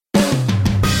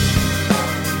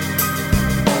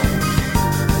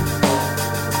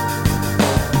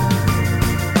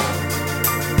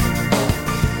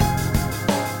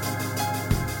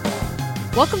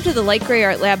Welcome to the Light Gray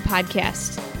Art Lab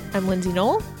podcast. I'm Lindsay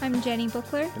Knoll. I'm Jenny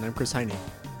Buchler. And I'm Chris Heine.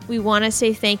 We want to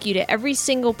say thank you to every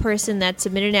single person that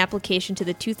submitted an application to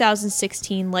the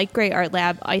 2016 Light Gray Art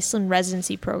Lab Iceland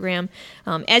Residency Program.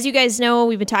 As you guys know,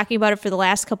 we've been talking about it for the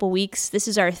last couple weeks. This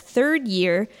is our third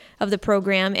year of the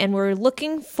program, and we're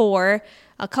looking for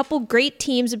a couple great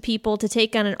teams of people to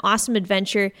take on an awesome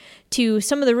adventure to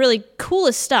some of the really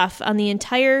coolest stuff on the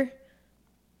entire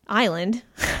island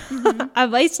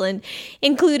of Iceland,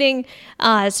 including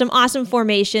some awesome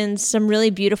formations, some really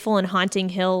beautiful and haunting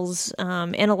hills,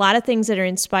 and a lot of things that are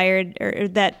inspired or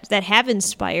that have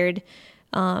inspired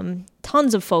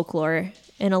tons of folklore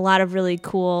and a lot of really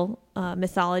cool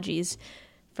mythologies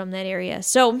from that area.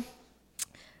 So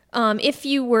if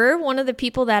you were one of the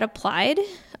people that applied,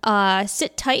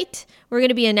 sit tight. We're going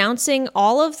to be announcing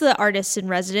all of the artists in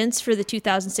residence for the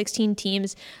 2016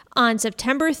 teams on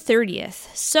September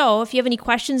 30th. So if you have any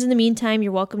questions in the meantime,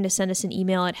 you're welcome to send us an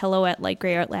email at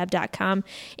hello@lightgrayartlab.com,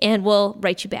 and we'll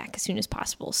write you back as soon as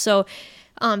possible. So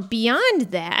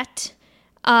beyond that,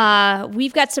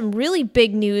 we've got some really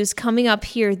big news coming up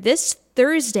here this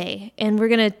Thursday, and we're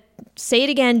going to say it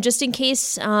again just in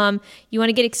case you want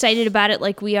to get excited about it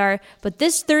like we are. But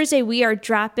this Thursday, we are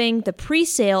dropping the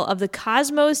pre-sale of the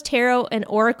Cosmos Tarot and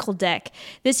Oracle deck.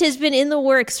 This has been in the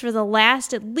works for the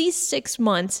last at least 6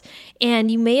 months, and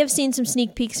you may have seen some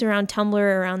sneak peeks around Tumblr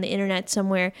or around the internet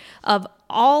somewhere of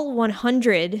all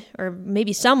 100, or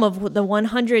maybe some of the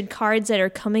 100 cards that are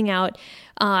coming out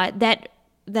that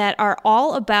are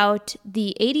all about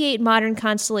the 88 modern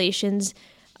constellations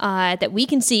that we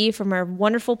can see from our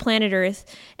wonderful planet Earth,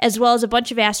 as well as a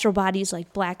bunch of astral bodies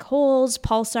like black holes,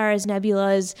 pulsars,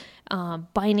 nebulas,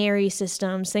 binary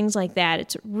systems, things like that.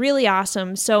 It's really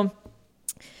awesome. So,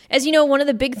 as you know, one of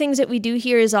the big things that we do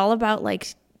here is all about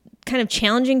like kind of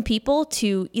challenging people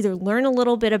to either learn a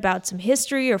little bit about some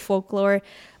history or folklore,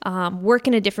 work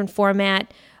in a different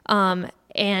format,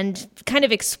 and kind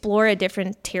of explore a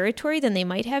different territory than they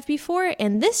might have before.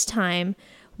 And this time,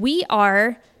 we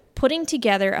are putting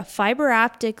together a fiber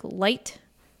optic light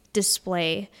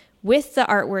display with the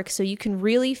artwork so you can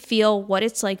really feel what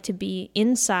it's like to be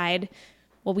inside.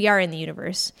 Well, we are in the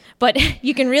universe, but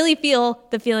you can really feel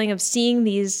the feeling of seeing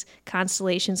these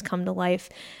constellations come to life.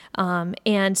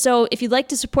 And so if you'd like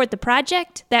to support the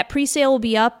project, that pre-sale will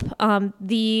be up.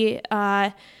 The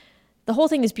whole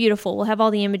thing is beautiful. We'll have all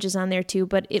the images on there too,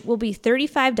 but it will be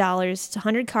 $35. It's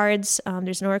 100 cards.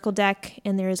 There's an Oracle deck,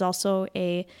 and there is also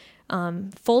a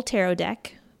full tarot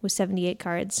deck with 78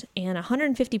 cards and a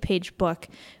 150-page book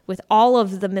with all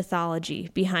of the mythology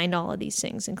behind all of these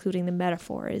things, including the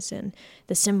metaphors and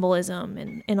the symbolism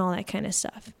and all that kind of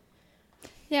stuff.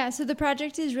 Yeah, so the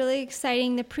project is really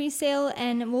exciting. The pre-sale,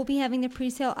 and we'll be having the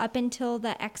pre-sale up until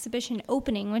the exhibition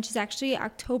opening, which is actually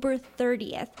October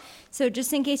 30th. So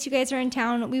just in case you guys are in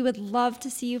town, we would love to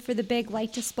see you for the big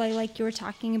light display like you were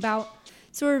talking about.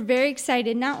 So we're very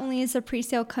excited. Not only is the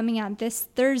pre-sale coming out this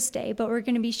Thursday, but we're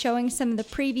going to be showing some of the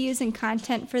previews and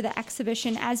content for the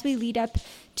exhibition as we lead up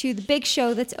to the big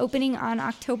show that's opening on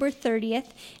October 30th.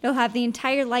 It'll have the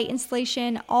entire light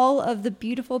installation, all of the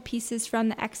beautiful pieces from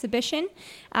the exhibition,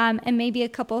 and maybe a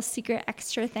couple secret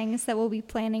extra things that we'll be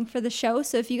planning for the show.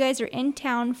 So if you guys are in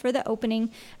town for the opening,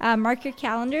 mark your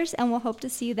calendars, and we'll hope to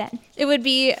see you then. It would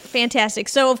be fantastic.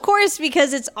 So, of course,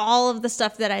 because it's all of the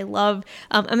stuff that I love,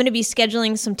 I'm going to be scheduling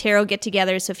some tarot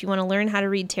get-togethers. So if you want to learn how to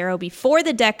read tarot before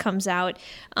the deck comes out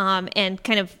and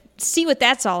kind of see what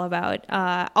that's all about,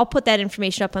 I'll put that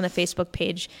information up on the Facebook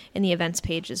page and the events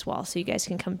page as well, so you guys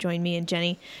can come join me and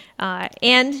Jenny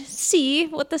and see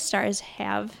what the stars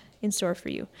have in store for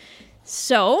you.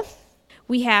 So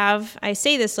we have, I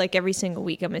say this like every single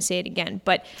week, I'm going to say it again,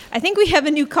 but I think we have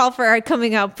a new call for art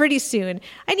coming out pretty soon.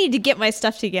 I need to get my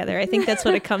stuff together. I think that's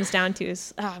what it comes down to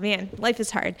is, oh man, life is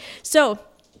hard. So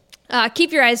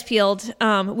keep your eyes peeled.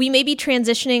 We may be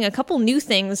transitioning a couple new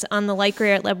things on the Light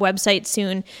Gray Art Lab website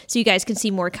soon, so you guys can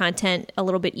see more content a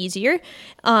little bit easier.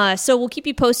 So we'll keep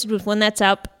you posted with when that's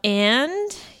up.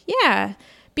 And yeah,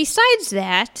 besides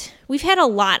that, we've had a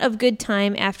lot of good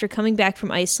time after coming back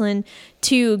from Iceland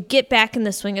to get back in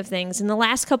the swing of things. And the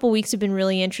last couple weeks have been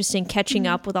really interesting, catching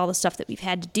up with all the stuff that we've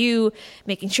had to do,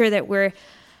 making sure that we're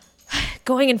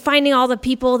going and finding all the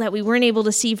people that we weren't able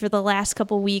to see for the last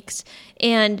couple weeks,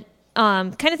 and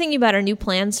kind of thinking about our new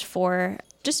plans for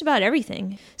just about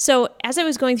everything. So as I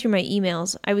was going through my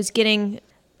emails, I was getting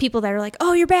people that are like,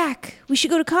 oh, you're back. We should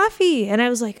go to coffee. And I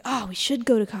was like, oh, we should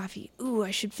go to coffee. Ooh,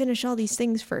 I should finish all these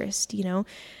things first, you know?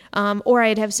 Or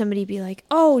I'd have somebody be like,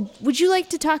 oh, would you like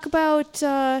to talk about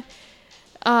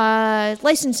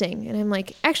licensing? And I'm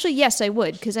like, actually, yes, I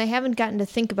would, because I haven't gotten to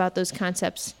think about those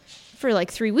concepts for like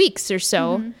 3 weeks or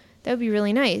so. That would be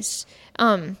really nice.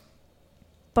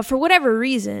 But for whatever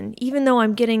reason, even though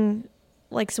I'm getting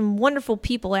like some wonderful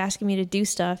people asking me to do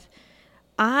stuff,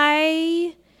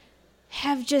 I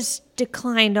have just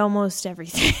declined almost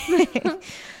everything.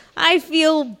 I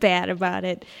feel bad about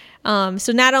it.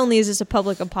 So not only is this a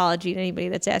public apology to anybody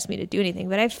that's asked me to do anything,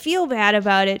 but I feel bad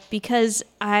about it because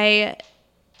I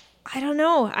don't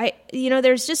know.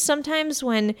 There's just sometimes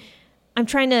when I'm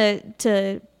trying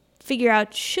to figure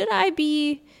out, should I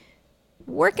be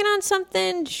working on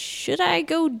something? Should I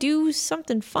go do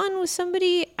something fun with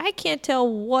somebody? I can't tell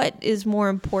what is more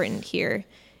important here.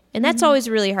 And that's always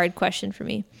a really hard question for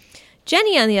me.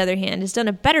 Jenny, on the other hand, has done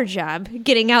a better job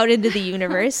getting out into the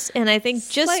universe. And I think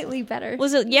just slightly better.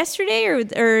 Was it yesterday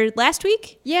or last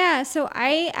week? Yeah, so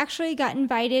I actually got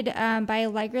invited by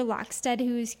Allegra Lockstead,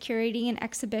 who is curating an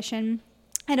exhibition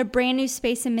at a brand new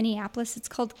space in Minneapolis. It's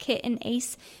called Kit and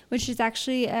Ace, which is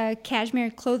actually a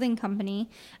cashmere clothing company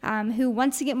who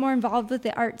wants to get more involved with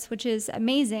the arts, which is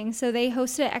amazing. So they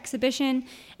hosted an exhibition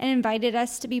and invited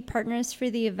us to be partners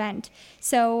for the event.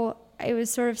 So it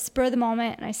was sort of spur of the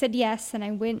moment, and I said yes, and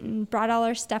I went and brought all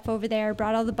our stuff over there,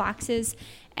 brought all the boxes,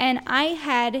 and I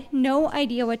had no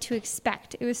idea what to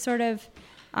expect. It was sort of,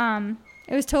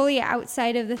 it was totally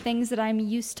outside of the things that I'm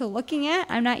used to looking at.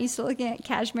 I'm not used to looking at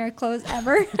cashmere clothes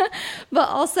ever, but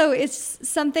also it's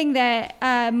something that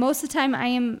most of the time I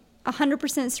am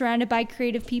 100% surrounded by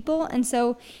creative people, and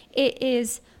so it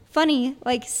is funny,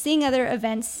 like seeing other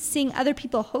events, seeing other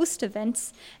people host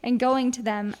events and going to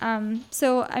them.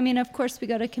 So, I mean, of course we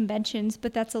go to conventions,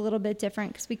 but that's a little bit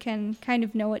different because we can kind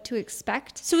of know what to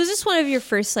expect. So was this one of your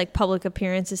first like public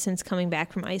appearances since coming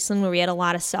back from Iceland, where we had a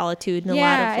lot of solitude and a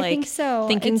lot of like I think so.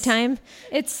 thinking time?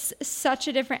 It's such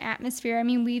a different atmosphere. I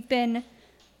mean, we've been,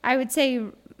 I would say,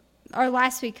 our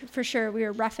last week for sure, we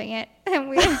were roughing it, and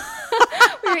we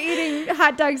were eating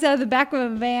hot dogs out of the back of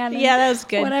a van. Yeah, that was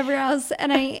good. Whatever else,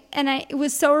 and it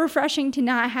was so refreshing to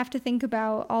not have to think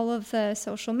about all of the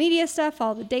social media stuff,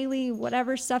 all the daily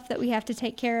whatever stuff that we have to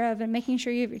take care of, and making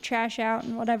sure you have your trash out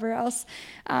and whatever else.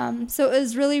 So it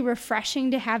was really refreshing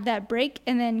to have that break,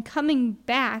 and then coming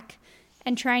back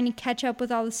and trying to catch up with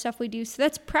all the stuff we do. So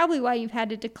that's probably why you've had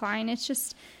to decline. It's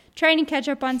just trying to catch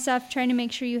up on stuff, trying to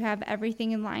make sure you have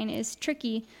everything in line is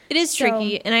tricky. It is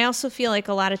tricky, and I also feel like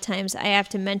a lot of times I have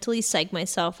to mentally psych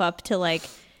myself up to like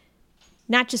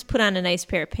not just put on a nice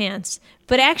pair of pants,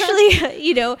 but actually,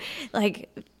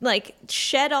 like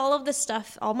shed all of the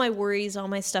stuff, all my worries, all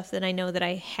my stuff that I know that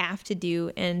I have to do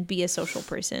and be a social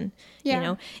person.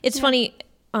 Yeah. It's funny.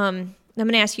 I'm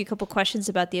going to ask you a couple questions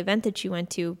about the event that you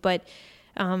went to, but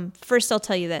first I'll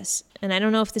tell you this, and I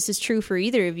don't know if this is true for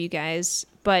either of you guys,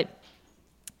 but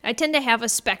I tend to have a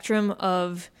spectrum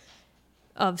of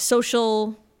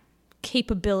social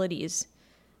capabilities.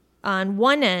 On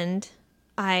one end,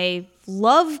 I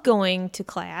love going to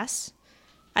class.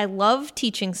 I love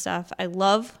teaching stuff. I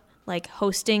love like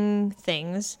hosting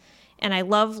things, and I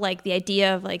love like the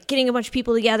idea of like getting a bunch of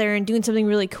people together and doing something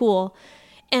really cool.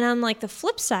 And on like the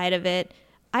flip side of it,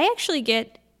 I actually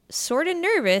get sort of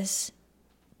nervous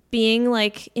being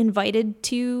like invited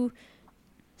to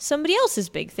somebody else's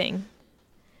big thing.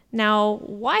 Now,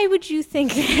 why would you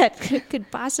think that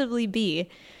could possibly be?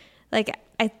 Like,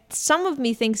 some of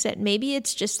me thinks that maybe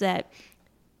it's just that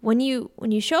when you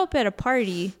show up at a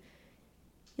party,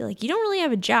 you're like, you don't really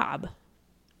have a job.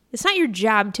 It's not your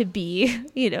job to be,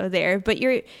 there, but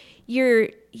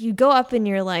you go up and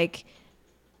you're like,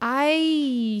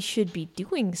 I should be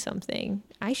doing something.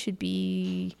 I should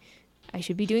be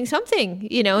doing something,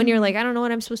 and you're like, I don't know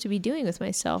what I'm supposed to be doing with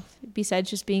myself besides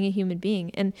just being a human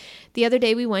being. And the other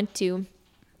day we went to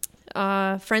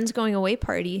a friend's going away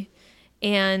party,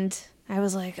 and I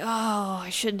was like, oh, I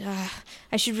should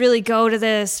really go to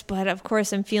this. But of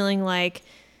course I'm feeling like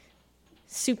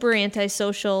super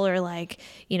antisocial, or like,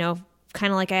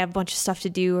 kind of like I have a bunch of stuff to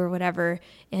do or whatever.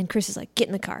 And Chris is like, get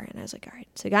in the car. And I was like, all right.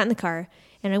 So I got in the car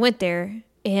and I went there,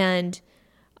 and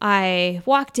I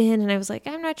walked in and I was like,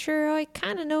 I'm not sure. I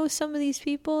kind of know some of these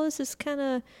people. This is kind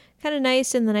of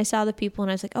nice. And then I saw the people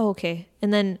and I was like, oh, okay.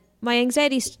 And then my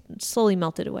anxiety slowly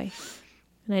melted away,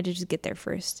 and I had to just get there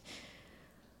first.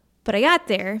 But I got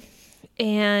there,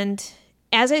 and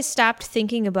as I stopped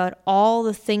thinking about all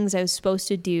the things I was supposed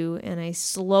to do, and I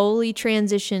slowly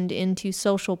transitioned into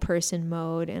social person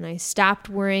mode, and I stopped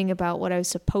worrying about what I was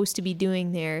supposed to be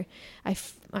doing there,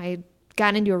 I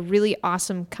got into a really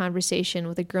awesome conversation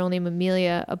with a girl named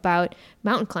Amelia about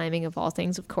mountain climbing, of all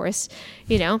things, of course,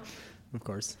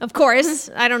 Of course.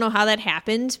 I don't know how that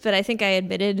happened, but I think I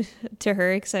admitted to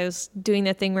her because I was doing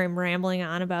that thing where I'm rambling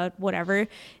on about whatever, and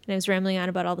I was rambling on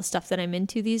about all the stuff that I'm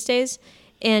into these days.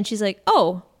 And she's like,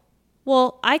 oh,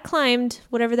 well, I climbed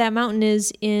whatever that mountain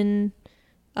is in,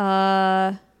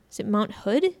 is it Mount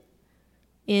Hood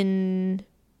in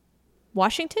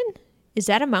Washington? Is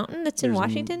that a mountain that's in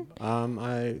Washington?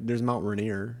 There's Mount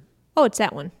Rainier. Oh, it's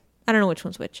that one. I don't know which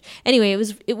one's which. Anyway,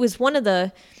 it was one of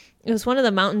the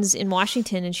mountains in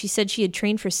Washington, and she said she had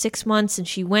trained for 6 months, and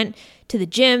she went to the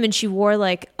gym, and she wore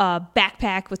like a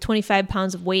backpack with 25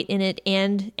 pounds of weight in it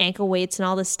and ankle weights and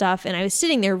all this stuff. And I was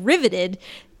sitting there riveted,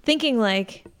 thinking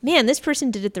like, man, this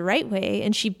person did it the right way,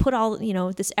 and she put all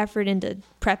this effort into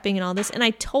prepping and all this. And I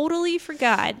totally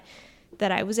forgot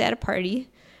that I was at a party,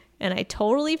 and I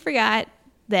totally forgot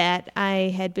that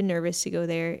I had been nervous to go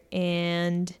there,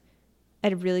 and I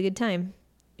had a really good time,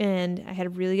 and I had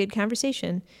a really good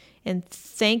conversation. And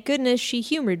thank goodness she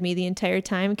humored me the entire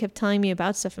time and kept telling me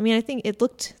about stuff. I mean, I think it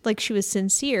looked like she was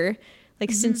sincere,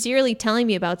 sincerely telling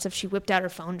me about stuff. She whipped out her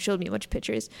phone and showed me a bunch of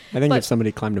pictures. I think if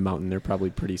somebody climbed a mountain, they're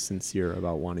probably pretty sincere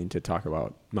about wanting to talk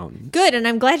about mountains. Good, and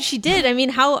I'm glad she did. I mean,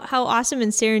 how awesome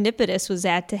and serendipitous was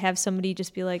that to have somebody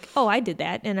just be like, oh, I did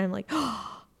that. And I'm like,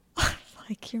 oh,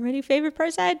 like, you're my new favorite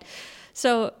person.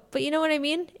 So, but you know what I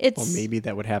mean? Well, maybe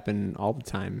that would happen all the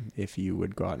time if you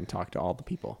would go out and talk to all the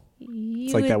people.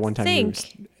 It's like that one time you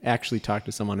actually talked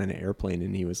to someone on an airplane,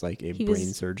 and he was like a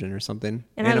brain surgeon or something,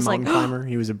 and a mountain climber.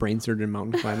 He was a brain surgeon,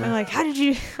 mountain climber. I'm like, how did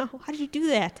you do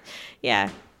that? Yeah.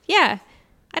 I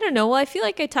don't know. Well, I feel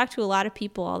like I talk to a lot of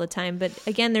people all the time, but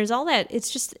again, there's all that.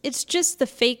 It's just the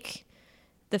fake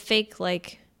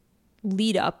like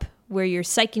lead up where you're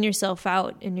psyching yourself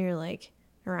out, and you're like,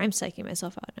 or I'm psyching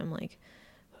myself out. And I'm like,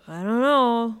 I don't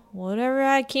know, whatever.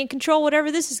 I can't control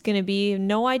whatever this is going to be.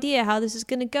 No idea how this is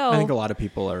going to go. I think a lot of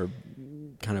people are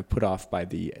kind of put off by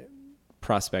the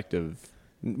prospect of,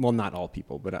 well, not all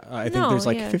people, but I think there's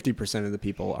like 50% of the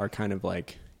people are kind of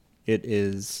like, it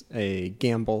is a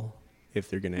gamble. If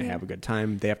they're going to have a good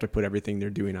time, they have to put everything they're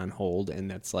doing on hold.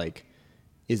 And that's like,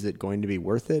 is it going to be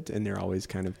worth it? And they're always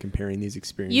kind of comparing these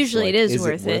experiences. Usually like, it is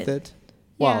worth it.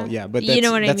 Well, yeah, but that's, you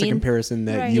know what that's I mean? A comparison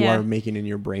that you are making in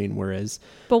your brain, whereas,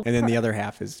 and then the other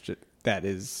half is that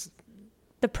is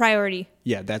the priority.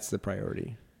 Yeah, that's the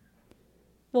priority.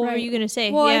 Well, what were you going to say?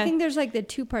 Well, I think there's like the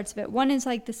two parts of it. One is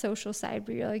like the social side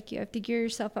where you're like, you have to gear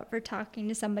yourself up for talking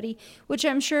to somebody, which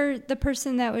I'm sure the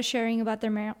person that was sharing about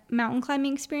their mountain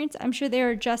climbing experience, I'm sure they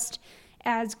were just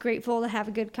as grateful to have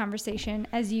a good conversation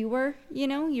as you were,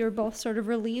 you were both sort of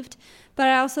relieved. But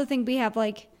I also think we have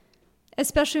like,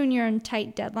 especially when you're on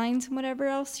tight deadlines and whatever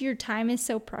else, your time is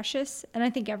so precious. And I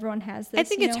think everyone has this. I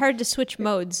think it's hard to switch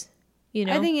modes,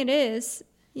 I think it is.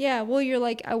 Yeah. Well, you're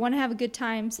like, I want to have a good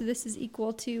time. So this is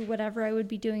equal to whatever I would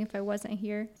be doing if I wasn't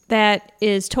here. That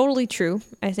is totally true.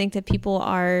 I think that people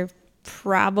are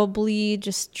probably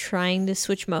just trying to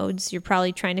switch modes. You're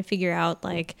probably trying to figure out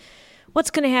like,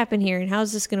 what's going to happen here and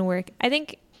how's this going to work? I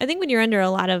think when you're under a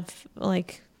lot of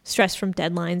like stress from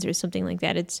deadlines or something like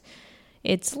that, it's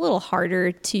a little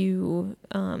harder to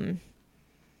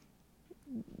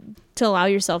allow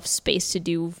yourself space to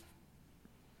do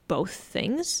both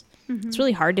things. Mm-hmm. It's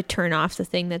really hard to turn off the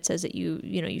thing that says that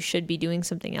you should be doing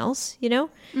something else,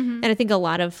 Mm-hmm. And I think a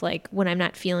lot of like when I'm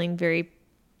not feeling very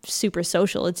super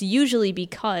social, it's usually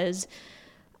because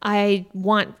I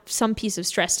want some piece of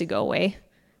stress to go away.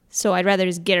 So I'd rather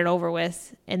just get it over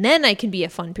with, and then I can be a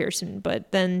fun person.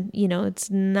 But then, it's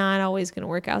not always going to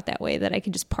work out that way, that I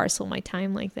can just parcel my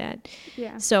time like that.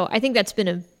 Yeah. So I think that's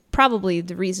been probably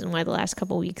the reason why the last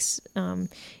couple of weeks,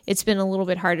 it's been a little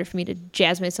bit harder for me to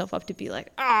jazz myself up to be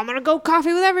like, oh, I'm going to go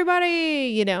coffee with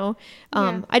everybody,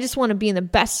 I just want to be in the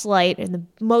best light and the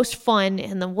most fun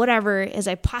and the whatever as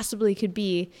I possibly could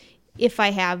be if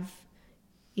I have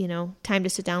time to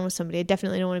sit down with somebody. I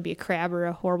definitely don't want to be a crab or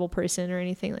a horrible person or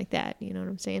anything like that. You know what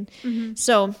I'm saying? Mm-hmm.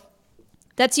 So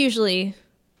that's usually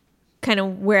kind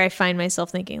of where I find myself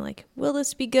thinking like, will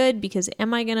this be good? Because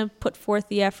am I going to put forth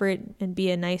the effort and be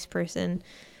a nice person?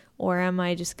 Or am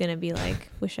I just going to be like,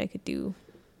 wish I could do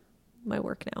my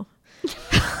work now?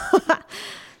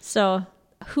 So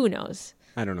who knows?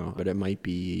 I don't know, but it might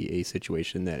be a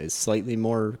situation that is slightly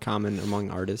more common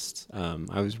among artists.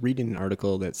 I was reading an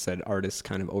article that said artists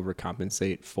kind of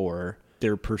overcompensate for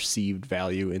their perceived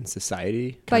value in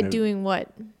society. By doing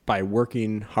what? By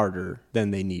working harder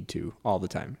than they need to all the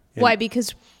time. And why?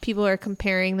 Because people are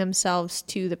comparing themselves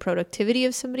to the productivity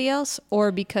of somebody else,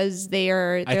 or because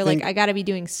they're like, I got to be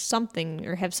doing something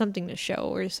or have something to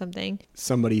show or something.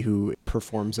 Somebody who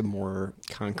performs a more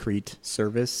concrete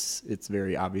service, it's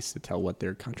very obvious to tell what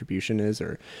their contribution is,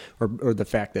 or the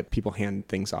fact that people hand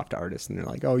things off to artists and they're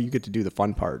like, oh, you get to do the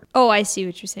fun part. Oh, I see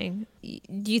what you're saying.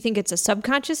 Do you think it's a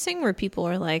subconscious thing where people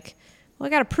are like, well, I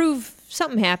got to prove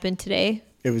something happened today?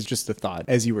 it was just a thought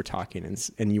as you were talking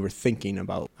and you were thinking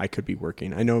about, I could be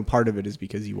working. I know part of it is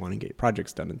because you want to get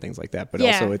projects done and things like that, but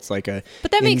also it's like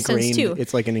but that makes sense too.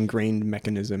 It's like an ingrained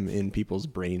mechanism in people's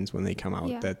brains when they come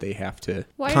out that they have to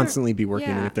constantly be working.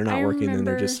 And if they're not working, then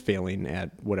they're just failing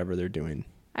at whatever they're doing.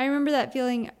 I remember that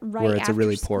feeling where it's after a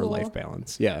really school. poor life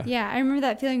balance. Yeah. Yeah, I remember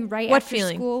that feeling after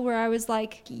school where I was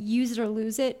like, use it or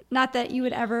lose it. Not that you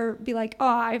would ever be like, oh,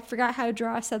 I forgot how to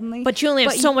draw suddenly. But you only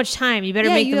have so much time. You better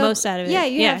make the most out of it. Yeah,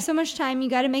 you have so much time. You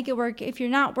got to make it work. If you're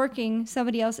not working,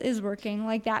 somebody else is working.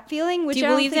 Like that feeling. Which do you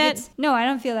believe that? No, I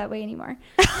don't feel that way anymore.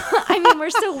 I mean, we're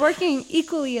still working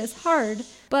equally as hard,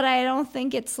 but I don't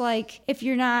think it's like if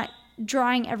you're not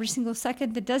drawing every single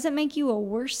second, that doesn't make you a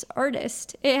worse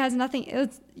artist. It has nothing.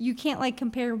 You can't like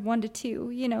compare 1 to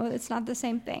 2. You know, it's not the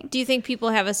same thing. Do you think people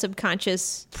have a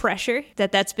subconscious pressure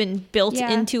that's been built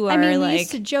into our we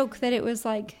used to joke that it was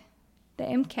like the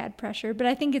MCAD pressure, but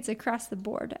I think it's across the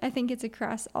board. I think it's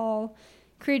across all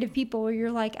creative people where you're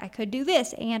like, I could do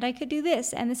this and I could do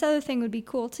this and this other thing would be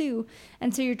cool too.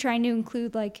 And so you're trying to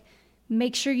include like,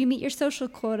 make sure you meet your social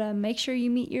quota, make sure you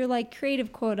meet your like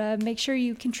creative quota, make sure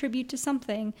you contribute to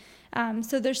something.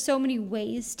 So there's so many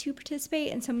ways to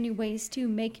participate and so many ways to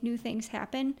make new things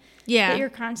happen. Yeah. That you're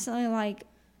constantly like,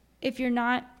 if you're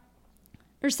not,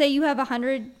 or say you have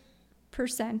 100%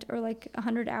 or like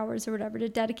 100 hours or whatever to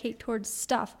dedicate towards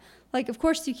stuff. Like, of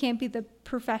course you can't be the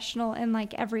professional in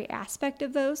like every aspect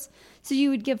of those. So you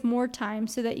would give more time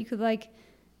so that you could like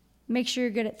make sure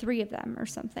you're good at 3 of them or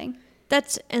something.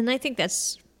 And I think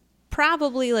that's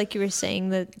probably, like you were saying,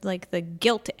 that like the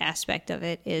guilt aspect of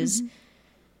it is,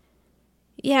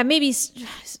 maybe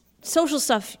social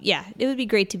stuff. Yeah, it would be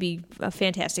great to be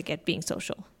fantastic at being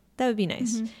social. That would be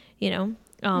nice, you know?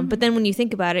 But then when you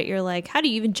think about it, you're like, how do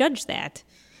you even judge that?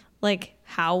 Like,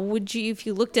 how would you, if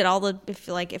you looked at all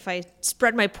if I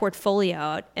spread my portfolio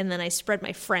out and then I spread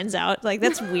my friends out, like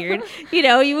that's weird. You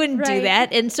know, you wouldn't do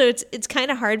that. And so it's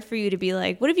kind of hard for you to be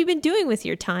like, what have you been doing with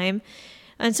your time?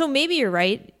 And so maybe you're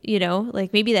right, you know,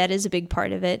 like maybe that is a big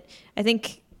part of it. I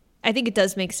think it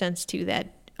does make sense too that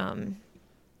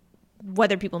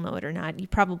whether people know it or not, you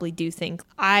probably do think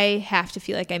I have to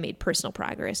feel like I made personal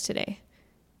progress today.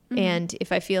 And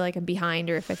if I feel like I'm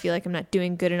behind or if I feel like I'm not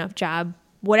doing a good enough job,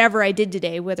 whatever I did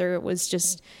today, whether it was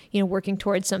just, you know, working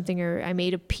towards something or I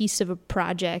made a piece of a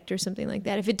project or something like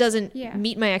that, if it doesn't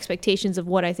meet my expectations of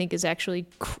what I think is actually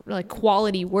like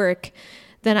quality work,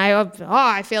 then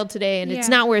I failed today and it's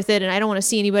not worth it and I don't want to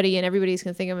see anybody and everybody's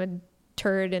going to think I'm a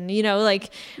turd and, you know,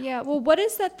 like. Yeah, well, what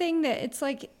is that thing that it's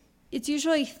like, it's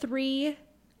usually 3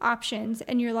 options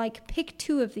and you're like, pick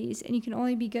 2 of these and you can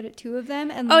only be good at 2 of them.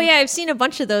 And like, I've seen a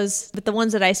bunch of those, but the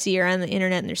ones that I see are on the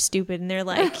internet and they're stupid and they're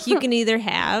like, you can either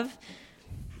have,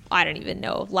 I don't even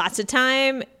know, lots of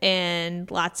time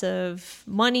and lots of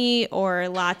money or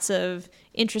lots of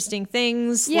interesting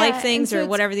things, life things, so or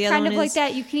whatever the other one is. Kind of like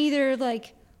that. You can either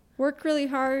like work really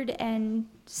hard and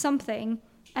something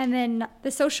and then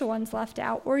the social one's left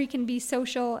out, or you can be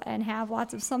social and have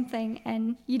lots of something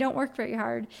and you don't work very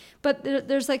hard. But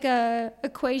there's like a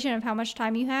equation of how much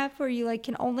time you have where you like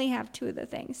can only have 2 of the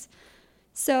things.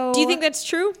 So do you think that's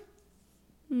true?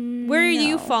 Where do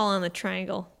you fall on the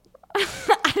triangle?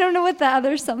 I don't know what the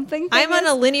other something thing I'm on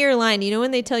is. a linear line. You know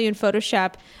when they tell you in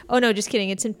Photoshop, oh no, just kidding,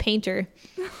 it's in Painter.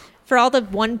 For all the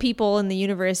 1 people in the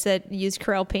universe that use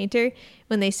Corel Painter,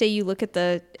 when they say you look at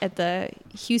the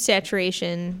hue,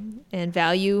 saturation, and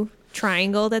value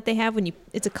triangle that they have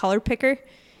it's a color picker.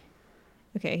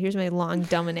 Okay, here's my long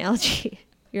dumb analogy.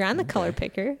 You're on the color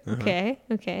picker. Okay.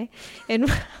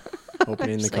 And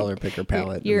opening the color picker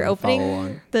palette. You're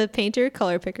opening the Painter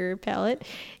color picker palette,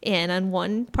 and on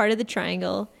one part of the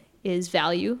triangle is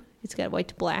value. It's got white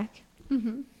to black.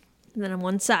 And then on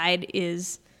one side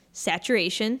is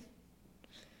saturation.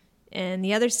 And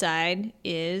the other side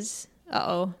is,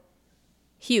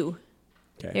 hue.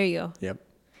 Okay. There you go. Yep.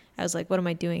 I was like, what am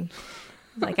I doing?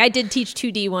 Like, I did teach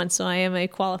 2D once, so I am a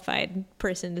qualified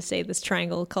person to say this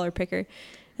triangle color picker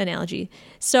analogy.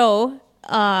 So,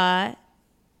 but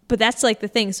that's like the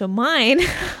thing. So mine,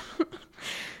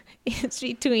 it's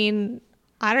between,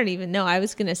 I don't even know. I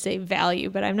was going to say value,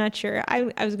 but I'm not sure. I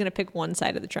was going to pick one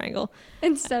side of the triangle.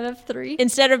 Instead of 3?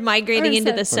 Instead of migrating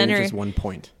into the center. Just 1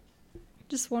 point.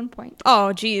 Just 1 point.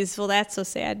 Oh, geez. Well, that's so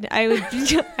sad. I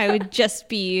would just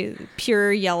be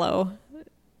pure yellow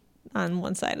on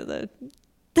one side of the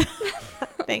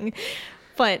thing.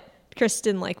 But Chris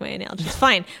didn't like my analogy. It's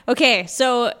fine. Okay.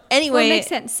 So anyway. Well, it makes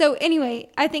sense. So anyway,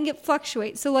 I think it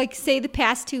fluctuates. So like say the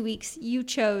past 2 weeks you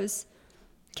chose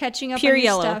catching up pure on your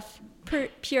yellow. Stuff.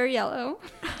 Pure yellow.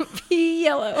 P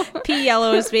yellow. P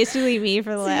yellow is basically me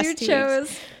for the last 2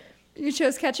 weeks. You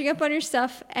chose catching up on your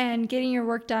stuff and getting your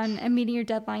work done and meeting your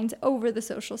deadlines over the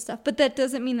social stuff. But that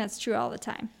doesn't mean that's true all the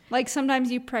time. Like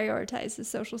sometimes you prioritize the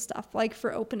social stuff, like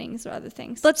for openings or other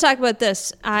things. Let's talk about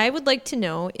this. I would like to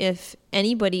know if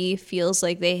anybody feels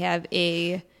like they have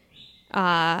if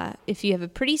you have a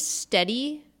pretty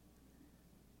steady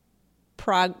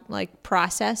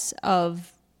process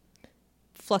of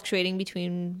fluctuating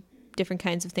between different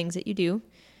kinds of things that you do. You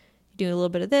do a little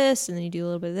bit of this, and then you do a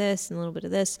little bit of this, and a little bit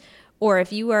of this. Or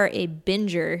if you are a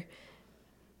binger,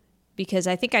 because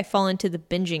I think I fall into the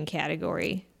binging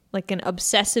category, like an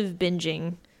obsessive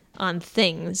binging on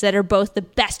things that are both the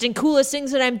best and coolest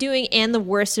things that I'm doing and the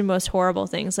worst and most horrible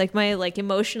things. Like my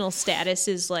emotional status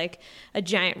is like a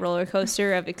giant roller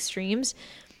coaster of extremes.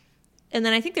 And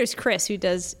then I think there's Chris who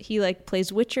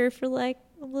plays Witcher for like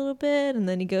a little bit, and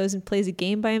then he goes and plays a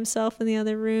game by himself in the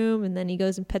other room, and then he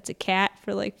goes and pets a cat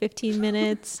for like 15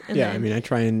 minutes. And I mean, I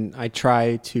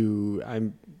try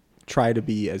to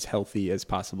be as healthy as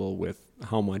possible with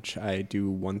how much I do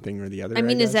one thing or the other. I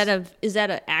mean, is that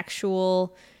an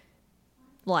actual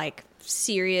like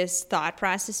serious thought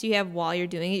process you have while you're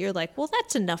doing it? You're like, well,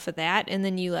 that's enough of that, and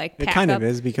then you like pack it kind up. of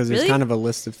is, because Really? there's kind of a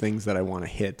list of things that I want to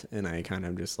hit, and I kind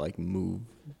of just like move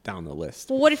down the list.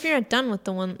 Well, what if you're not done with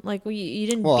the one? Like you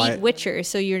didn't beat Witcher,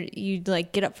 so you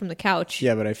like get up from the couch.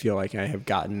 Yeah, but I feel like I have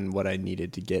gotten what I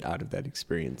needed to get out of that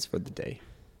experience for the day.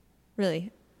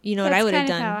 Really? You know what I would have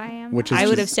done? How I am. I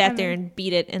would have sat there and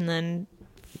beat it, and then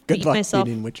Good beat luck myself.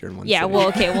 beating Witcher in one Yeah, sitting. well,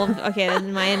 okay, that's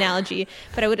my analogy.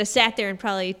 But I would have sat there and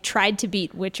probably tried to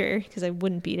beat Witcher, because I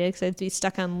wouldn't beat it, because I'd be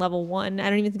stuck on level 1. I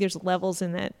don't even think there's levels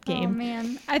in that game. Oh,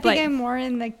 man. I think I'm more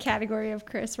in the category of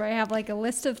Chris, where I have like a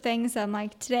list of things. I'm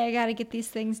like, today I got to get these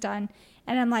things done.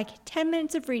 And I'm like, 10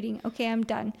 minutes of reading. Okay, I'm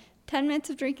done. 10 minutes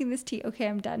of drinking this tea. Okay,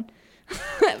 I'm done.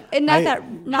 And how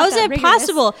is that rigorous.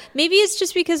 possible? Maybe it's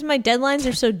just because my deadlines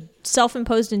are so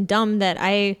self-imposed and dumb that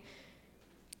I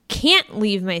can't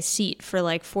leave my seat for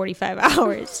like 45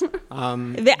 hours. I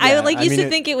used to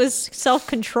think it was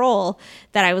self-control,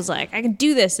 that I was like, I can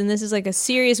do this, and this is like a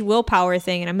serious willpower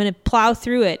thing, and I'm going to plow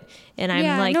through it. And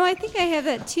I'm like, no, I think I have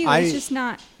that too. It's just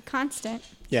not constant.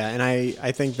 Yeah, and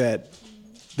I think that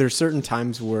there's certain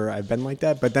times where I've been like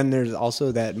that, but then there's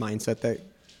also that mindset that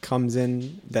comes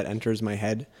in, that enters my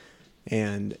head,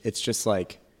 and it's just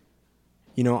like,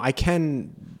 I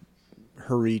can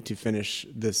hurry to finish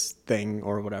this thing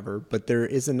or whatever, but there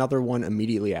is another one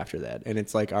immediately after that, and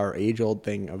it's like our age-old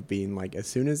thing of being like, as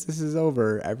soon as this is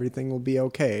over, everything will be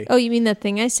okay. Oh, you mean that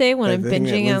thing I say when I'm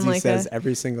binging on like says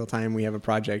every single time we have a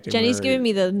project, and Jenny's giving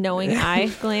me the knowing eye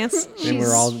glance, and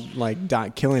we're all like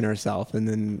killing ourselves, and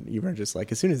then you were just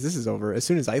like, as soon as this is over, as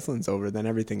soon as Iceland's over, then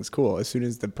everything's cool. As soon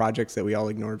as the projects that we all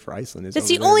ignored for Iceland is that's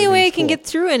over, the only way I can get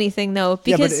through anything, though,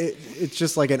 because but it's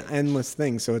just like an endless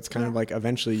thing. So it's kind of like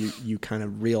eventually you kind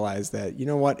of realize that, you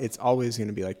know what, it's always going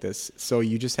to be like this. So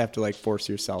you just have to like force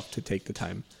yourself to take the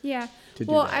time. Yeah. To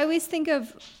do well, that. I always think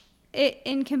of it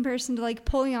in comparison to like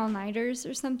pulling all-nighters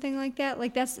or something like that.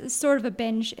 Like that's sort of a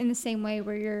binge in the same way,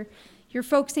 where you're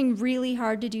focusing really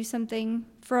hard to do something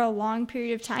for a long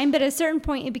period of time, but at a certain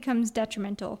point it becomes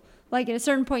detrimental. Like at a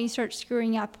certain point you start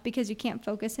screwing up because you can't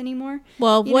focus anymore.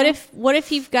 Well, what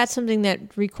if you've got something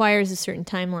that requires a certain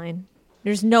timeline?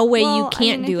 There's no way you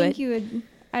can't do it. You would.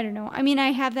 I don't know. I mean,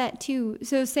 I have that too.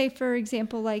 So say, for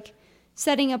example, like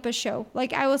setting up a show.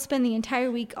 Like I will spend the entire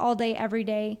week, all day, every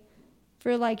day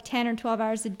for like 10 or 12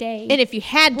 hours a day. And if you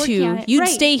had to, you'd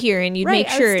stay here and you'd make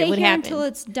sure it would happen. Until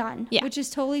it's done, yeah. Which is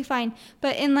totally fine.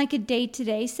 But in like a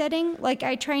day-to-day setting, like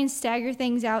I try and stagger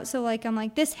things out. So like I'm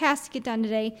like, this has to get done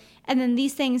today. And then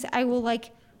these things, I will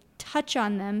like touch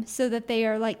on them so that they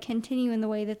are like continue in the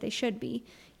way that they should be,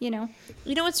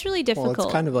 it's really difficult. Well,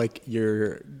 it's kind of like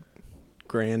your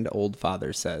grand old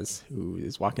father says, who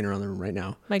is walking around the room right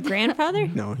now. My grandfather?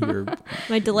 No,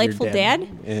 my delightful dad.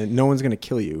 And no one's going to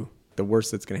kill you. The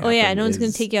worst that's going to happen. Oh yeah, no one's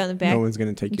going to take you out in the back. No one's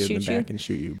going to take you in the back and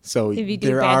shoot you. So if you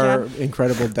there are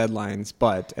incredible deadlines,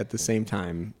 but at the same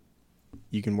time,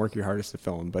 you can work your hardest to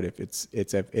fill them. But if it's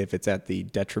at the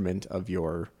detriment of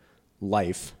your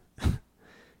life,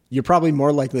 you're probably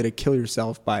more likely to kill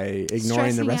yourself by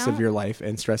ignoring the rest of your life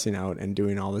and stressing out and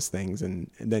doing all these things,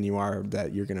 and than you are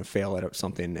that you're going to fail at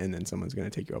something and then someone's going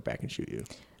to take you out back and shoot you.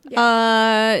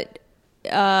 Yeah.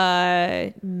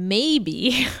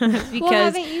 Maybe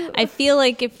because I feel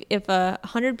like if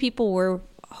 100 people were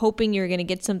hoping you were going to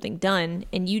get something done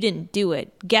and you didn't do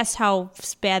it, guess how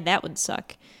bad that would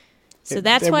suck. So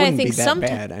that's why I think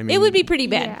sometimes it would be pretty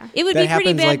bad. Yeah. It would be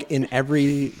pretty bad. That happens like in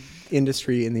every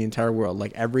industry in the entire world.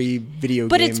 Like every video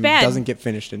game it's bad. Doesn't get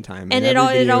finished in time, and it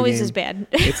always is bad.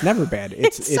 It's never bad.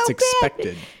 It's so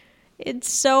expected. Bad.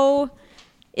 It's so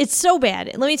It's so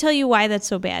bad. Let me tell you why that's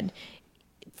so bad.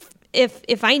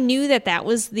 If I knew that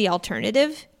was the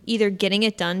alternative, either getting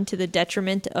it done to the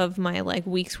detriment of my like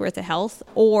week's worth of health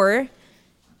or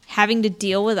having to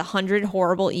deal with 100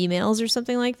 horrible emails or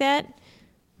something like that,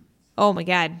 oh my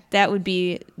God,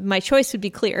 my choice would be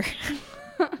clear.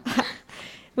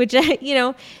 Which,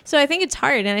 so I think it's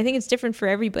hard, and I think it's different for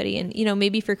everybody. And,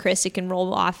 maybe for Chris, it can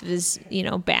roll off of his,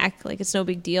 back. Like, it's no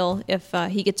big deal if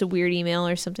he gets a weird email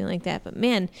or something like that. But,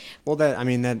 man. Well,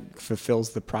 that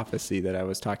fulfills the prophecy that I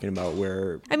was talking about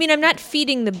where. I mean, I'm not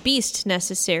feeding the beast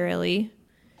necessarily,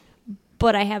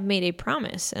 but I have made a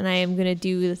promise, and I am going to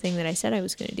do the thing that I said I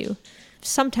was going to do.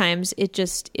 Sometimes it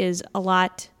just is a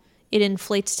lot. It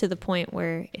inflates to the point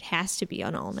where it has to be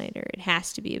an all-nighter. It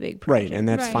has to be a big project. Right, and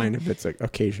that's fine if it's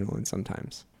occasional and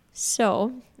sometimes.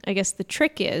 So I guess the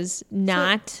trick is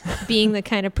not being the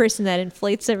kind of person that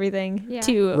inflates everything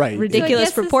to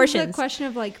ridiculous proportions. This is a question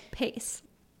of like pace.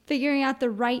 Figuring out the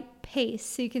right pace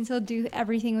so you can still do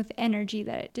everything with energy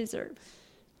that it deserves.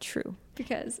 True.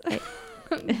 Because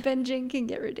binging can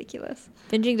get ridiculous.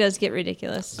 Binging does get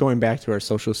ridiculous. Going back to our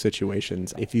social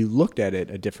situations, if you looked at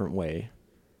it a different way.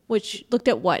 Which looked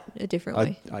at what a different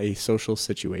way? A social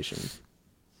situation.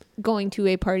 Going to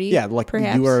a party? Yeah, like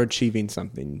perhaps? You are achieving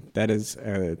something. That is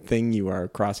a thing you are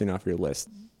crossing off your list.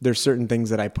 There's certain things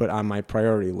that I put on my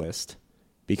priority list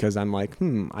because I'm like,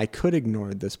 I could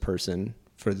ignore this person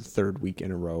for the third week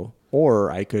in a row,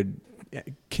 or I could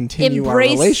continue our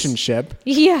relationship.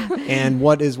 Yeah. And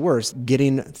what is worse,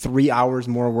 getting 3 hours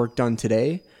more work done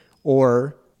today,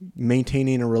 or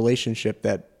maintaining a relationship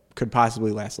that could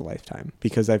possibly last a lifetime,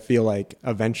 because I feel like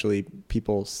eventually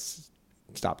people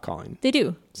stop calling. They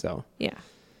do. So yeah,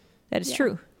 that is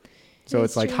true. So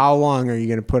it's like, how long are you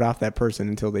going to put off that person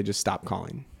until they just stop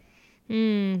calling?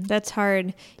 That's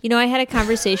hard. I had a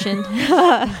conversation.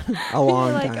 A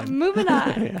long time. Moving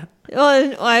on. Yeah.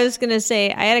 Well, I was going to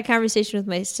say, I had a conversation with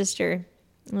my sister,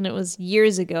 and it was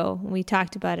years ago when we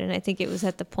talked about it. And I think it was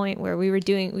at the point where we were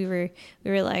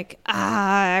like,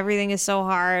 everything is so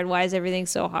hard. Why is everything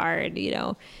so hard?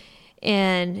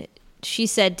 And she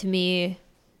said to me,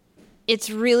 it's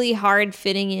really hard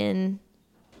fitting in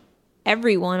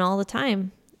everyone all the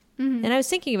time. Mm-hmm. And I was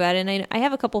thinking about it, and I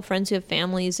have a couple friends who have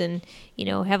families and,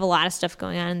 have a lot of stuff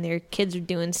going on, and their kids are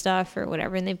doing stuff or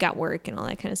whatever, and they've got work and all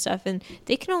that kind of stuff. And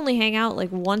they can only hang out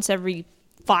like once every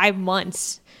 5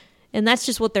 months. And that's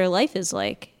just what their life is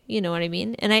like. You know what I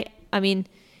mean? And I mean,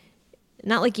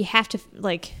 not like you have to,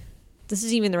 like, this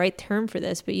is even the right term for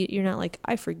this, but you're not like,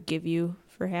 I forgive you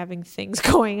for having things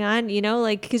going on,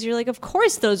 like, because you're like, of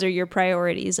course those are your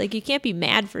priorities. Like, you can't be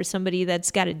mad for somebody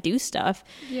that's got to do stuff.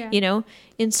 Yeah.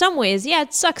 In some ways, yeah,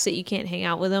 it sucks that you can't hang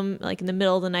out with them like in the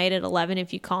middle of the night at 11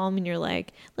 if you call them and you're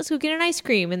like, let's go get an ice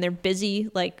cream, and they're busy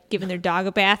like giving their dog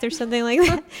a bath or something like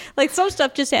that. Like, some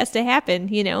stuff just has to happen,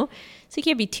 So you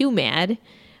can't be too mad.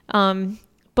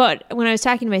 But when I was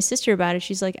talking to my sister about it,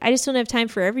 she's like, I just don't have time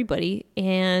for everybody,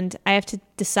 and I have to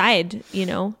decide,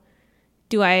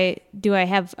 do I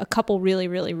have a couple really,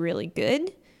 really, really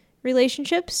good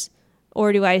relationships,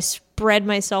 or do I spread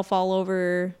myself all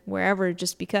over wherever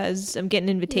just because I'm getting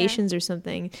invitations or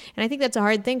something? And I think that's a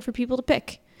hard thing for people to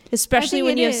pick, especially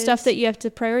when you have stuff that you have to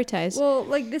prioritize. Well,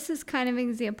 like, this is kind of an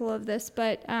example of this,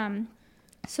 but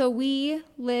so we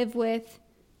live with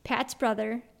Pat's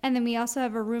brother, and then we also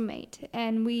have a roommate,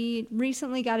 and we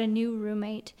recently got a new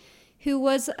roommate who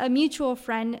was a mutual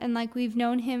friend, and like, we've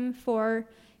known him for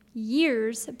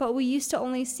years, but we used to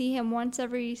only see him once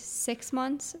every 6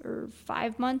 months or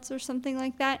 5 months or something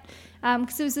like that,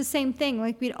 because it was the same thing.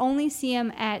 Like, we'd only see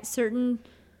him at certain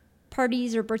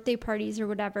parties or birthday parties or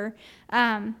whatever,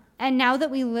 and now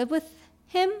that we live with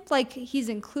him, like, he's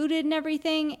included in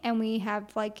everything, and we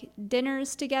have like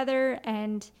dinners together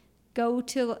and go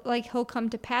to, like, he'll come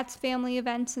to Pat's family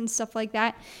events and stuff like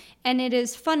that. And it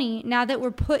is funny now that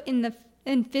we're put in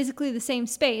physically the same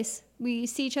space. We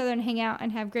see each other and hang out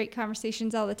and have great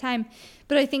conversations all the time.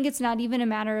 But I think it's not even a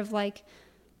matter of like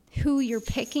who you're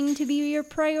picking to be your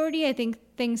priority. I think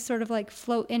things sort of like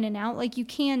float in and out. Like, you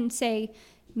can say,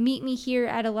 meet me here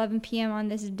at 11 p.m. on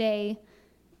this day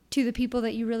to the people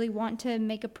that you really want to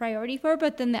make a priority for.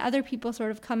 But then the other people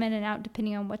sort of come in and out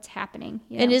depending on what's happening.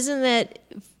 And isn't that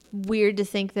weird to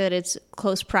think that it's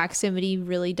close proximity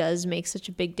really does make such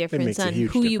a big difference on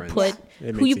who you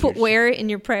put where in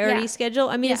your priority schedule.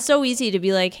 I mean, it's so easy to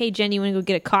be like, hey, Jen, you want to go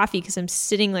get a coffee because I'm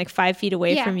sitting like 5 feet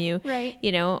away from you, right?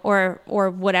 Or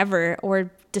whatever, or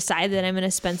decide that I'm going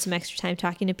to spend some extra time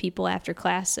talking to people after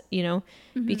class,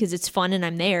 because it's fun and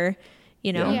I'm there.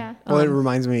 Well, it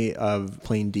reminds me of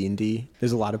playing D&D.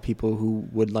 There's a lot of people who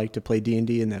would like to play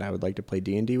D&D and that I would like to play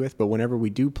D&D with, but whenever we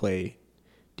do play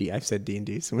I've said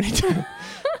D&D so many times.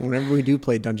 Whenever we do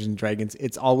play Dungeons and Dragons,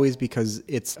 it's always because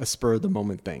it's a spur of the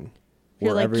moment thing.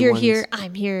 You're like, you're here,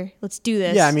 I'm here, let's do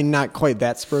this. Yeah, I mean, not quite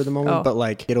that spur of the moment, but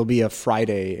like it'll be a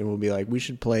Friday and we'll be like, we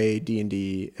should play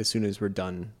D&D as soon as we're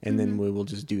done. And then we will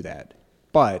just do that.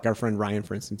 But our friend Ryan,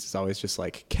 for instance, is always just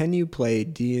like, can you play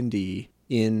D&D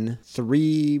in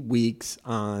 3 weeks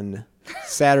on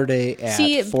Saturday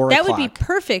at 4 o'clock? That would be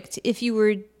perfect if you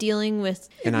were dealing with...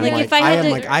 And I'm like,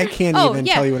 I can't even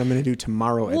tell you what I'm going to do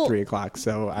tomorrow at 3 o'clock,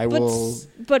 so I will...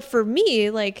 But for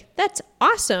me, like, that's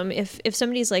awesome if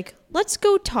somebody's like, let's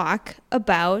go talk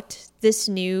about this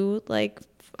new, like,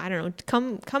 I don't know,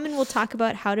 come and we'll talk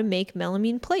about how to make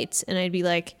melamine plates. And I'd be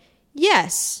like,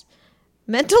 yes,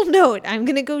 mental note, I'm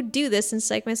going to go do this and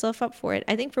psych myself up for it.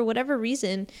 I think for whatever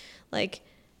reason, like...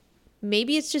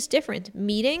 Maybe it's just different.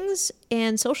 Meetings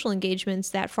and social engagements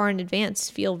that far in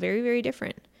advance feel very, very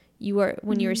different.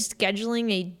 When you're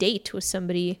scheduling a date with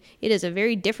somebody, it is a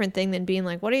very different thing than being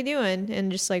like, what are you doing?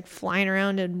 And just like flying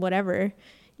around and whatever.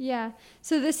 Yeah.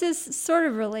 So this is sort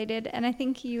of related, and I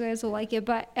think you guys will like it.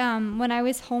 But when I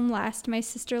was home last, my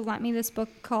sister lent me this book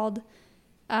called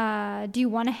Do You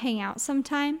Want to Hang Out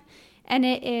Sometime? And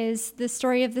it is the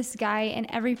story of this guy and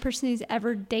every person he's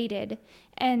ever dated.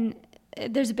 And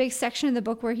there's a big section in the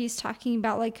book where he's talking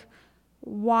about like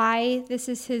why this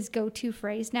is his go-to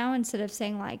phrase now, instead of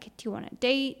saying like, do you want to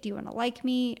date? Do you want to like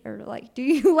me? Or like, do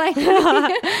you like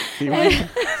me?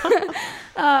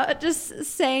 Just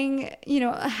saying,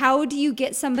 how do you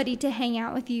get somebody to hang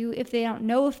out with you if they don't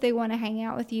know if they want to hang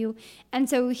out with you? And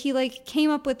so he like came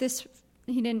up with this,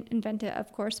 he didn't invent it,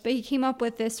 of course, but he came up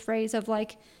with this phrase of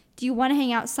like, do you want to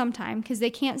hang out sometime? Because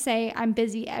they can't say I'm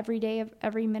busy every day of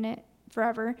every minute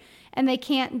forever, and they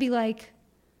can't be like,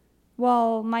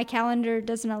 well, my calendar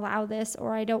doesn't allow this,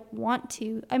 or I don't want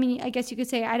to. I mean, I guess you could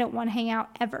say I don't want to hang out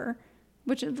ever,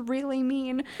 which is really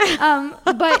mean.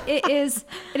 But it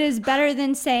is better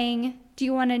than saying, do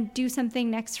you want to do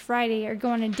something next Friday or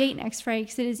go on a date next Friday?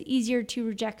 Because it is easier to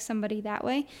reject somebody that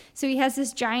way. So he has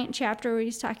this giant chapter where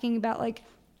he's talking about like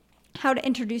how to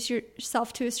introduce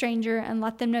yourself to a stranger and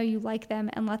let them know you like them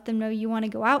and let them know you want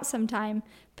to go out sometime,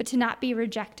 but to not be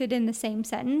rejected in the same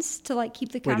sentence, to like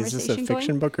keep the conversation going. Is this a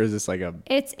fiction book, or is this like a...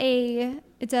 It's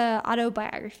a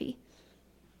autobiography.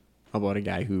 How about a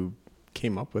guy who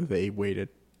came up with a way to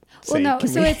say, well, no,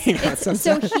 so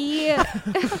he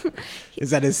is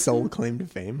that his sole claim to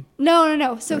fame?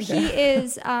 No. So okay. He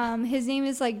is his name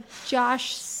is like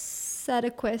Josh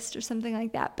Sedequist or something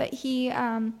like that, but he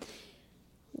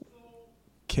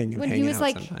king of hanging out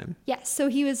sometime. Yes, so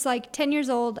he was like 10 years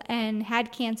old and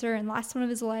had cancer and lost one of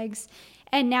his legs,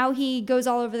 and now he goes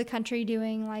all over the country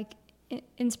doing like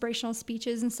inspirational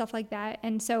speeches and stuff like that.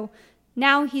 And so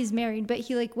now he's married, but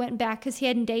he like went back because he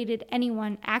hadn't dated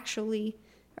anyone actually,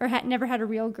 or had never had a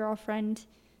real girlfriend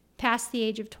past the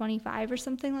age of 25 or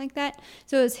something like that.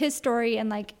 So it was his story and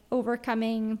like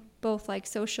overcoming both like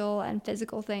social and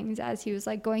physical things as he was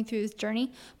like going through his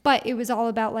journey. But it was all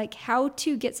about like how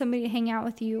to get somebody to hang out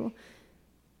with you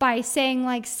by saying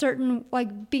like certain,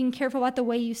 like being careful about the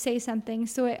way you say something,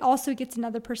 so it also gets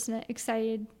another person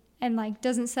excited and like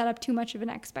doesn't set up too much of an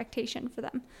expectation for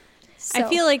them. So. I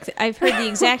feel like I've heard the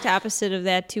exact opposite of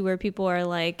that too, where people are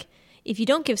like, if you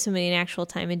don't give somebody an actual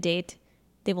time and date,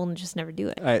 they will just never do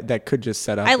it. That could just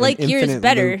set up I like yours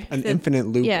better. An infinite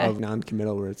loop of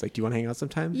non-committal where it's like, do you want to hang out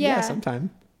sometime? Yeah, sometime.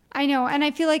 I know, and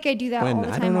I feel like I do that all the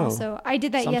time also. I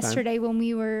did that sometime. Yesterday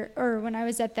when I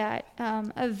was at that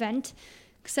event,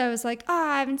 because I was like,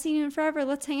 I haven't seen you in forever,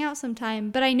 let's hang out sometime.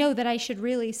 But I know that I should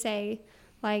really say,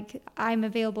 like, I'm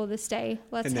available this day,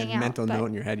 let's hang out. And then mental note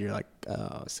in your head, you're like,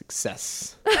 oh,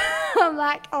 success. I'm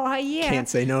like, oh, yeah. Can't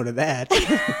say no to that.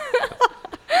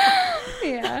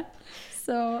 Yeah.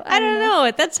 So I don't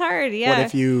know. That's hard. Yeah. What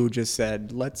if you just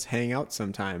said, let's hang out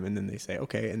sometime, and then they say,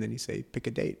 okay, and then you say, pick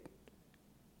a date?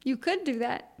 You could do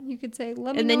that. You could say,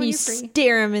 let me know when you're free. And then you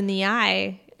stare them in the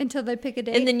eye. Until they pick a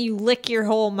date. And then you lick your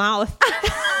whole mouth.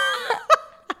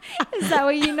 Is that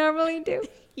what you normally do?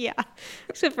 Yeah.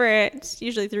 Except for it's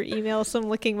usually through email, so I'm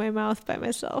licking my mouth by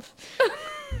myself.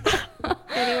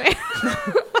 Anyway.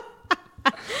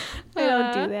 I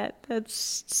don't do that.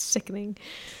 That's sickening.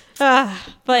 But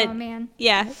oh, man.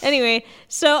 Yeah. Anyway,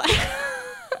 so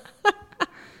but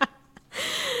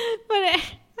I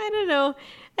don't know.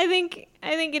 I think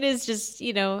it is just,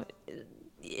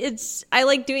 I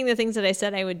like doing the things that I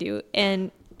said I would do,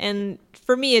 and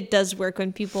for me it does work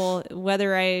when people,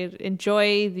 whether I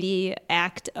enjoy the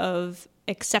act of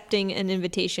accepting an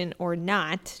invitation or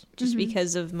not, just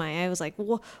because of I was like,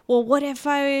 well, what if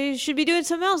I should be doing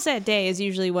something else that day is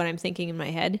usually what I'm thinking in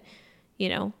my head,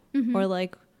 or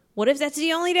like, what if that's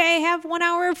the only day I have 1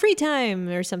 hour of free time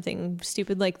or something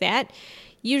stupid like that?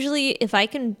 Usually if I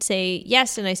can say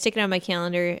yes and I stick it on my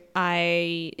calendar,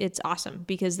 it's awesome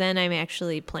because then I'm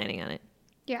actually planning on it.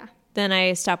 Yeah. Then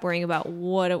I stop worrying about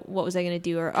what was I going to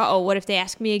do, or what if they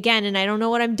ask me again and I don't know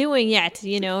what I'm doing yet,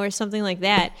 or something like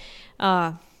that.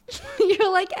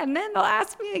 You're like, and then they'll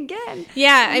ask me again.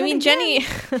 Yeah, I mean, Jenny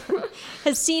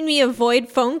has seen me avoid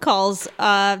phone calls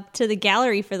to the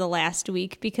gallery for the last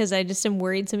week because I just am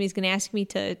worried somebody's going to ask me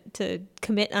to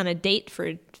commit on a date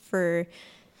for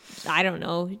I don't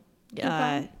know,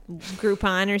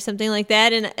 Groupon or something like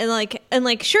that,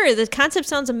 and sure, the concept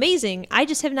sounds amazing. I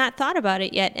just have not thought about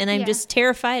it yet, and I'm just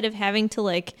terrified of having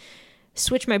to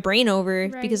switch my brain over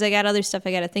because I got other stuff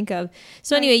I got to think of.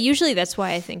 So anyway, usually that's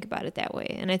why I think about it that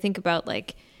way, and I think about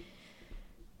it's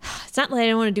not like I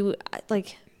don't want to do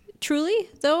truly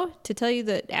though. To tell you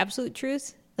the absolute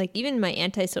truth, even my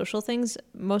antisocial things,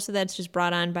 most of that's just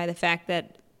brought on by the fact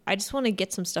that I just want to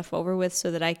get some stuff over with so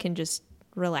that I can just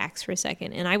relax for a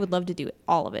second, and I would love to do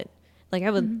all of it.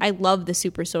 I love the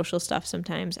super social stuff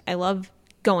sometimes. I love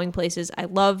going places. I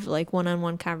love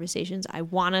one-on-one conversations. I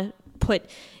want to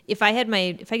if I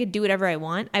could do whatever I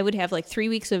want, I would have 3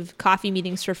 weeks of coffee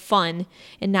meetings for fun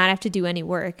and not have to do any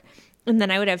work. And then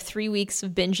I would have 3 weeks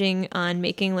of binging on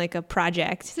making a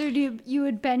project. So you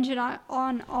would binge it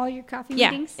on all your coffee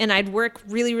meetings? Yeah, and I'd work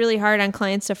really, really hard on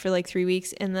client stuff for 3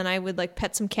 weeks, and then I would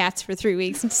pet some cats for 3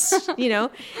 weeks,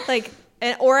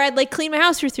 or I'd clean my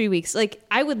house for 3 weeks.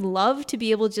 I would love to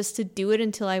be able just to do it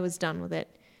until I was done with it.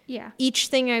 Yeah. Each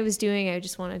thing I was doing, I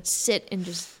just want to sit and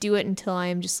just do it until I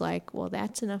am just well,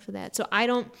 that's enough of that. So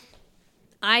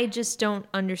I just don't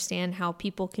understand how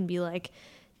people can be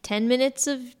 10 minutes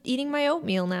of eating my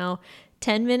oatmeal now,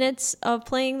 10 minutes of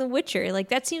playing The Witcher.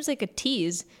 That seems like a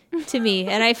tease to me.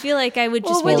 And I feel like I would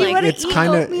just it's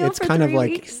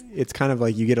kind of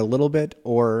like you get a little bit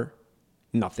or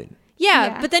nothing.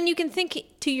 Yeah, but then you can think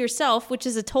to yourself, which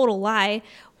is a total lie,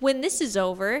 when this is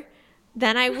over,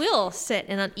 then I will sit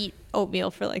and eat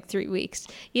oatmeal for 3 weeks,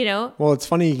 Well, it's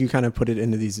funny you kind of put it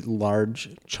into these large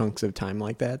chunks of time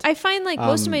like that. I find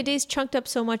most of my days chunked up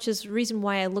so much is the reason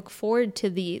why I look forward to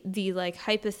the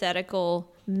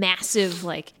hypothetical massive,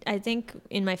 I think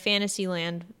in my fantasy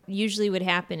land, usually what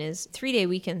happen is 3-day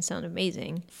weekends sound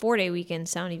amazing. 4-day weekends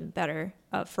sound even better.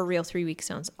 For real, 3 weeks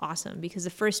sounds awesome because the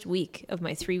first week of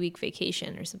my 3-week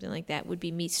vacation or something like that would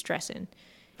be me stressing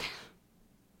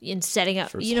in setting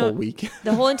up, whole week.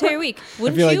 The whole entire week.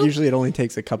 Wouldn't I feel you? Usually it only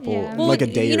takes a couple, a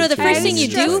day or two. The first thing you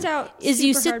do is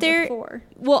you sit there. Before.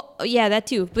 Well, yeah, that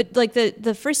too. But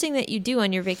the first thing that you do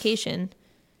on your vacation,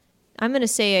 I'm going to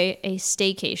say a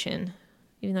staycation,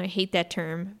 even though I hate that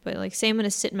term, but say I'm going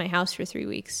to sit in my house for 3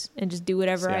 weeks and just do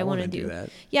whatever I want to do. That.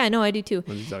 Yeah, no, I do too.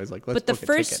 He's always let's but the book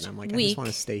first a ticket. And I'm week, I just want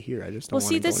to stay here. I just don't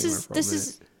want to go anywhere for a minute. This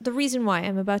is the reason why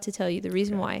I'm about to tell you. The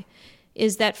reason why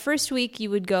is that first week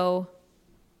you would go,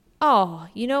 oh,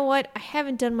 you know what? I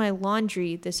haven't done my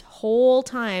laundry this whole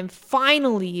time.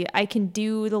 Finally, I can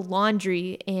do the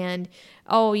laundry. And,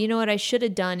 oh, you know what I should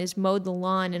have done is mowed the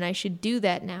lawn, and I should do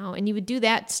that now. And you would do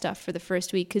that stuff for the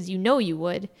first week because you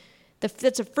would.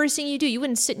 That's the first thing you do. You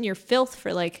wouldn't sit in your filth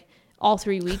for all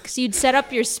 3 weeks. You'd set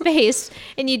up your space,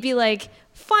 and you'd be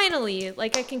finally, I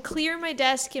can clear my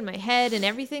desk and my head, and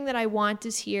everything that I want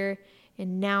is here,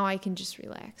 and now I can just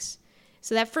relax.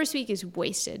 So that first week is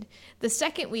wasted. The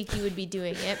second week you would be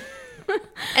doing it.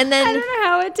 And then I don't know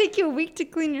how it'd take you a week to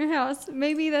clean your house.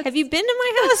 Maybe that's... Have you been to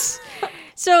my house?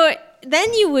 So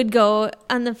then you would go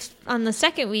on the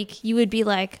second week, you would be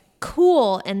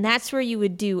cool, and that's where you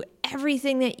would do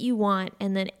everything that you want.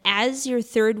 And then as your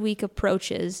third week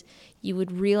approaches, you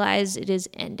would realize it is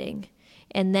ending.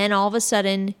 And then all of a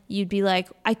sudden you'd be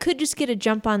I could just get a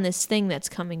jump on this thing that's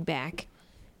coming back.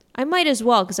 I might as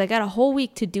well because I got a whole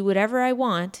week to do whatever I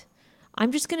want.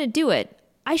 I'm just going to do it.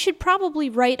 I should probably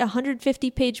write a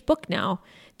 150-page book now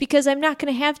because I'm not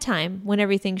going to have time when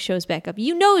everything shows back up.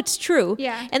 It's true.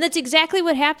 Yeah. And that's exactly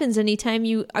what happens anytime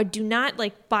you do not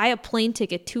buy a plane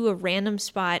ticket to a random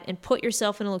spot and put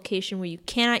yourself in a location where you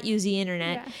cannot use the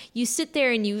internet. Yeah. You sit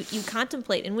there and you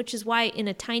contemplate, and which is why in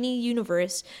a tiny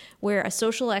universe where a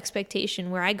social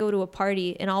expectation, where I go to a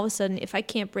party and all of a sudden if I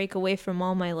can't break away from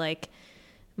all my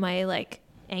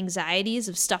anxieties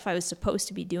of stuff I was supposed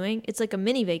to be doing, it's like a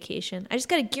mini vacation. I just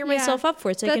got to gear myself up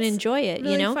for it so I can enjoy it.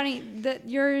 Really funny that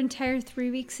your entire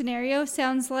 3 week scenario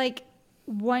sounds like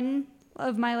one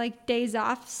of my days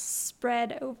off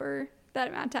spread over that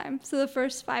amount of time. So the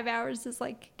first 5 hours is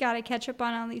got to catch up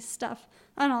on all this stuff,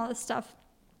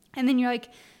 and then you're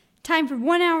time for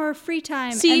 1 hour of free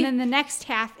time. And then the next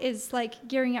half is like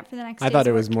gearing up for the next I thought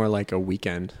it was more like a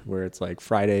weekend where it's like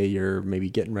Friday you're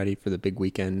maybe getting ready for the big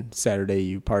weekend, Saturday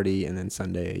you party, and then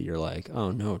Sunday you're like,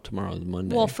 oh no, tomorrow's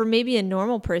Monday. Well, for maybe a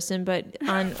normal person, but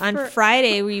on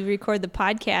Friday we record the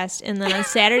podcast, and then on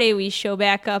Saturday we show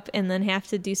back up and then have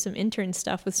to do some intern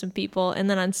stuff with some people, and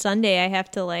then on Sunday I have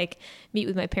to like meet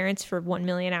with my parents for 1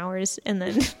 million hours, and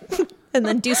then and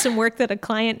then do some work that a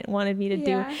client wanted me to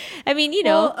do. I mean, you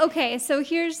know. Well, okay, so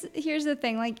here's the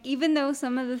thing. Like, even though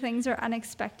some of the things are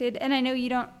unexpected, and I know you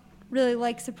don't really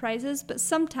like surprises, but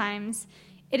sometimes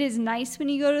it is nice when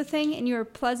you go to a thing and you're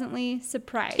pleasantly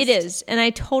surprised. It is, and I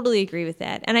totally agree with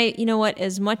that. And you know what,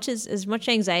 as much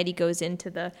anxiety goes into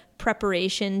the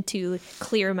preparation to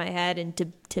clear my head and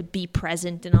to be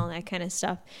present and all that kind of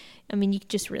stuff, I mean, you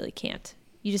just really can't.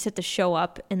 You just have to show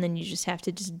up, and then you just have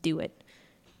to just do it.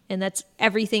 And that's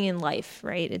everything in life,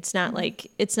 right? It's not like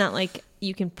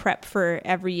you can prep for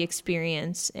every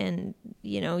experience. And,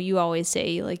 you know, you always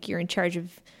say like you're in charge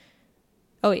of,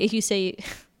 if you say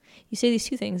these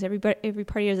two things, every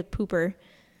party has a pooper.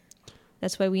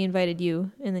 That's why we invited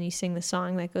you. And then you sing the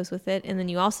song that goes with it. And then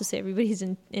you also say everybody's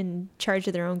in charge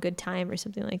of their own good time or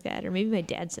something like that. Or maybe my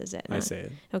dad says that. I say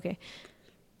it. Okay.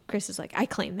 Chris is like, I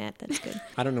claim that. That's good.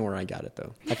 I don't know where I got it,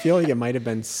 though. I feel like it might have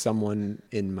been someone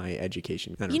in my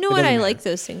education. You know what? I like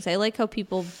those things. I like how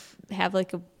people have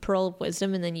like a pearl of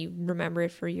wisdom and then you remember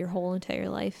it for your whole entire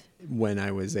life. When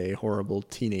I was a horrible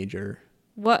teenager.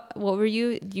 What were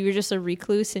you? You were just a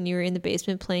recluse and you were in the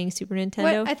basement playing Super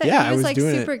Nintendo? What? I thought you was like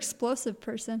super explosive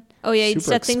person. Oh yeah, you'd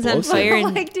set things on fire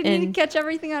and like didn't you catch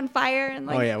everything on fire and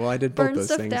like. Oh yeah, well I did both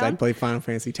those things. Down. I'd play Final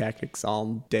Fantasy Tactics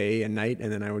all day and night,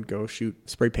 and then I would go shoot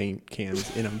spray paint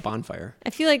cans in a bonfire. I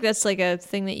feel like that's like a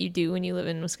thing that you do when you live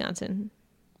in Wisconsin.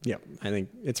 Yep, I think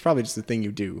it's probably just a thing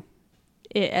you do.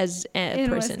 As a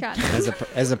person,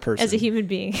 as a person, as a human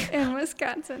being in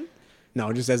Wisconsin.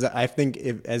 No, just I think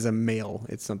as a male,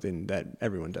 it's something that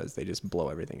everyone does. They just blow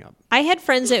everything up. I had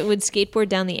friends that would skateboard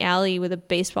down the alley with a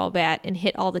baseball bat and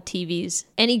hit all the TVs.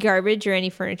 Any garbage or any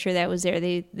furniture that was there,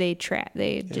 they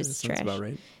just trash. About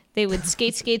right. They would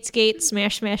skate,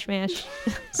 smash, smash, smash,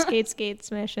 skate,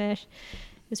 smash, smash.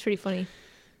 It was pretty funny.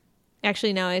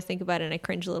 Actually, now I think about it and I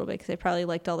cringe a little bit because I probably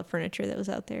liked all the furniture that was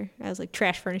out there. I was like,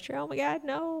 trash furniture. Oh my God,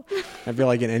 no. I feel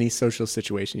like in any social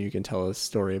situation, you can tell a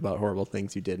story about horrible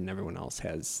things you did and everyone else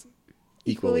has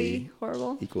equally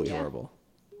horrible.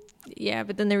 Yeah,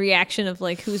 but then the reaction of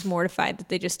like who's mortified that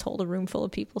they just told a room full of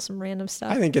people some random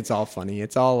stuff. I think it's all funny.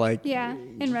 It's all like, yeah,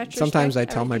 in retrospect. Sometimes I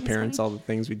tell my parents all the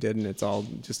things we did and it's all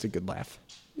just a good laugh.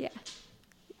 Yeah.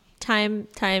 Time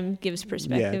gives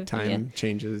perspective. Yeah, time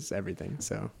changes everything.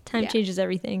 So time changes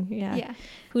everything. Yeah. Yeah.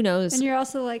 Who knows? And you're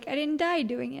also like, I didn't die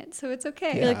doing it, so it's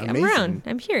okay. You're like, amazing. I'm around.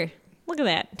 I'm here. Look at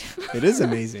that. It is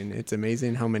amazing. It's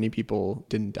amazing how many people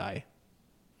didn't die.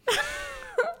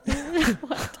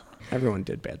 What? Everyone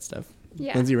did bad stuff.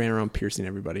 Yeah. Lindsay ran around piercing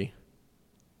everybody.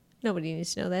 Nobody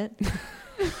needs to know that.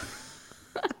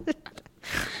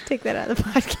 Take that out of the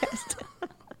podcast.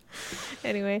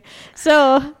 Anyway,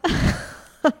 so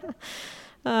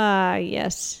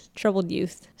yes, troubled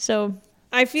youth. So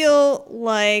I feel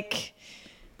like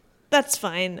that's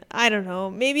fine. I don't know.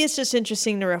 Maybe it's just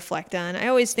interesting to reflect on. I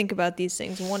always think about these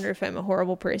things and wonder if I'm a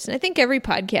horrible person. I think every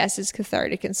podcast is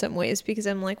cathartic in some ways because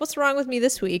I'm like, what's wrong with me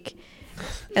this week?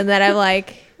 And then I'm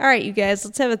like, all right, you guys,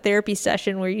 let's have a therapy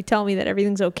session where you tell me that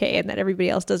everything's okay and that everybody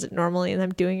else does it normally and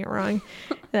I'm doing it wrong.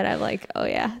 That I'm like, oh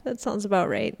yeah, that sounds about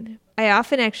right. I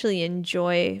often actually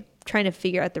enjoy trying to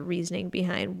figure out the reasoning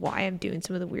behind why I'm doing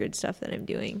some of the weird stuff that I'm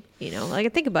doing. You know, like I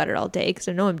think about it all day because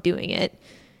I know I'm doing it.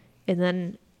 And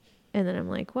then I'm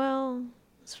like, well,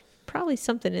 there's probably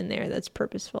something in there that's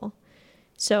purposeful.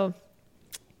 So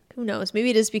who knows? Maybe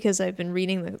it is because I've been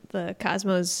reading the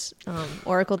Cosmos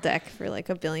Oracle deck for like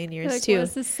a billion years like, too. What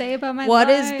does this say about my What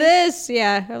life? is this?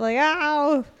 Yeah. I'm like,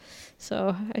 ow.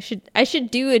 So I should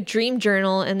do a dream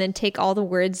journal and then take all the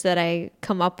words that I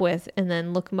come up with and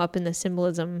then look them up in the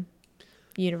symbolism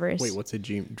universe. Wait, what's a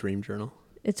dream journal?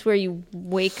 It's where you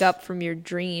wake up from your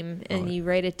dream and you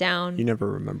write it down. You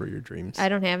never remember your dreams. I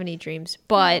don't have any dreams,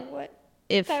 but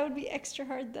if that would be extra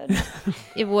hard then.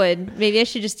 It would. Maybe I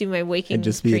should just do my waking dreams.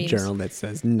 It'd just be a journal that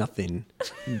says nothing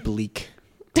bleak.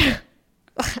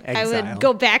 I would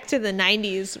go back to the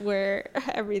 90s where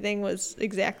everything was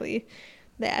exactly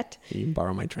that. You can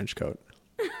borrow my trench coat.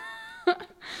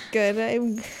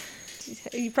 Good.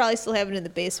 You probably still have it in the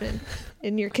basement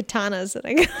in your katanas that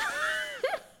I got.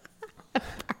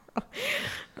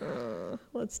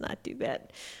 Let's not do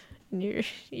that.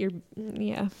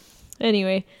 Yeah.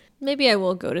 Anyway, maybe I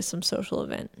will go to some social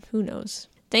event. Who knows?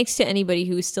 Thanks to anybody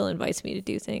who still invites me to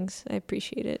do things. I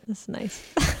appreciate it. That's nice.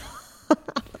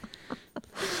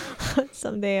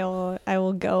 Someday I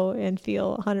will go and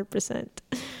feel 100%.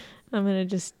 I'm going to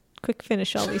just quick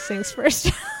finish all these things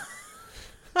first.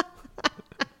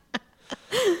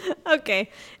 Okay.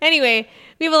 Anyway,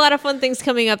 we have a lot of fun things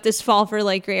coming up this fall for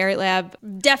Light Gray Art Lab.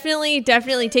 Definitely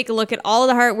take a look at all of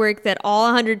the hard work that all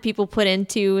 100 people put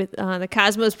into the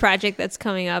Cosmos project that's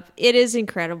coming up. It is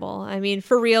incredible. I mean,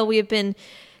 for real, we have been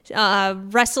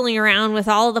wrestling around with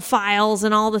all of the files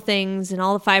and all the things and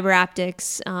all the fiber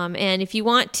optics. And if you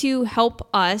want to help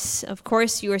us, of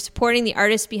course, you are supporting the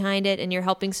artists behind it, and you're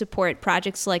helping support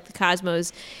projects like the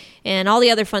Cosmos and all the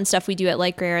other fun stuff we do at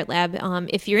Light Gray Art Lab.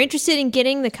 If you're interested in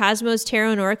getting the Cosmos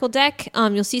Tarot and Oracle deck,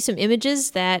 you'll see some images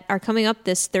that are coming up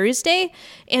this Thursday,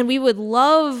 and we would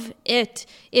love it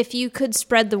if you could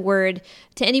spread the word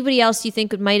to anybody else you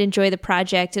think might enjoy the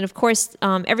project. And of course,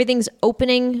 everything's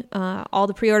opening. All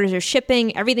the pre-orders are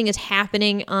shipping. Everything is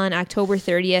happening on October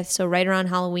 30th, so right around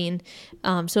Halloween.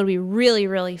 So it'll be really,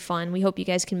 really fun. We hope you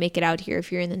guys can make it out here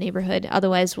if you're in the neighborhood.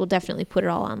 Otherwise, we'll definitely put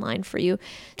it all online for you.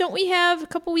 Don't we have a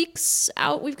couple weeks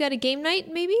out? We've got a game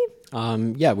night, maybe?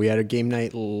 Yeah, we had a game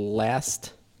night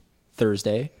last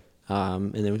Thursday,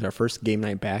 and it was our first game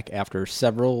night back after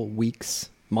several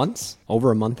months,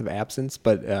 over a month of absence,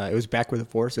 but it was back with a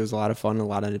force. It was a lot of fun. A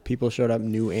lot of people showed up,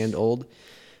 new and old.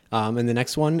 And the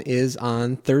next one is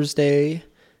on Thursday,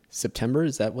 September.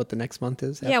 Is that what the next month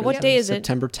is? Yeah, what day is it?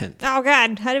 September 10th. Oh,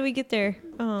 God. How did we get there?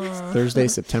 Oh. Thursday,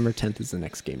 September 10th is the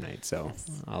next game night, so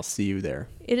I'll see you there.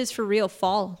 It is for real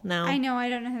fall now. I know. I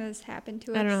don't know how this happened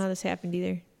to us. I don't know how this happened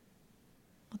either.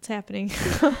 What's happening?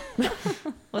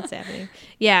 What's happening?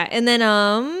 Yeah. And then,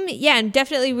 and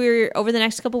definitely we're over the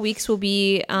next couple weeks, we'll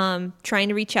be trying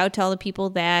to reach out to all the people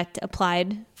that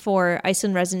applied for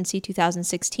Iceland Residency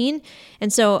 2016.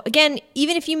 And so again,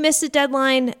 even if you missed the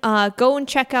deadline, go and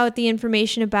check out the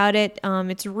information about it.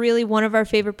 It's really one of our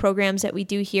favorite programs that we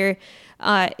do here.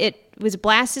 It was a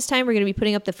blast this time. We're going to be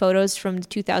putting up the photos from the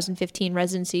 2015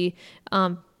 residency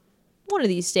one of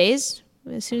these days.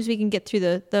 As soon as we can get through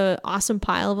the awesome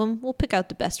pile of them, we'll pick out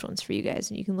the best ones for you guys,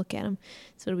 and you can look at them.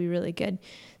 So it'll be really good.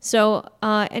 So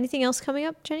anything else coming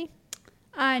up, Jenny?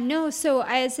 No. So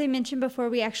as I mentioned before,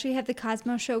 we actually have the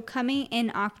Cosmo show coming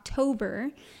in October.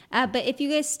 But if you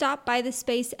guys stop by the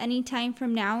space anytime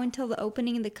from now until the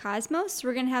opening of the Cosmos,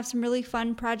 we're going to have some really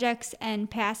fun projects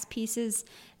and past pieces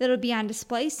that'll be on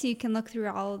display, so you can look through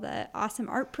all of the awesome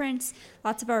art prints,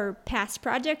 lots of our past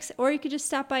projects, or you could just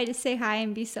stop by to say hi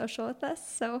and be social with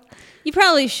us. So you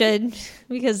probably should,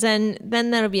 because then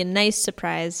that'll be a nice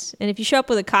surprise. And if you show up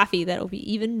with a coffee, that'll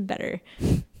be even better.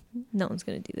 No one's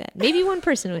going to do that. Maybe one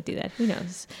person would do that. Who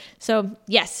knows? So,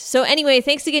 yes. So, anyway,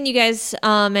 thanks again, you guys.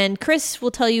 And Chris will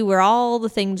tell you where all the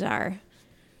things are.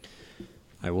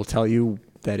 I will tell you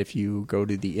that if you go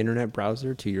to the internet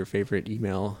browser to your favorite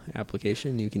email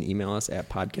application, you can email us at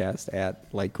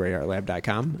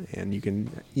podcast@lightgrayartlab.com, and you can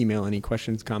email any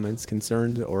questions, comments,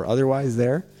 concerns, or otherwise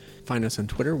there. Find us on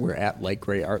Twitter. We're at Light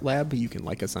Gray Art Lab. You can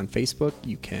like us on Facebook.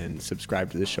 You can subscribe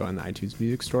to the show on the iTunes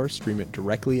Music Store, stream it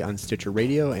directly on Stitcher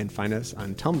Radio, and find us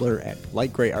on Tumblr at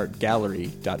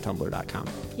lightgrayartgallery.tumblr.com.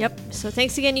 Yep. So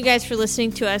thanks again, you guys, for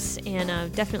listening to us,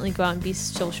 and definitely go out and be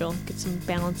social. Get some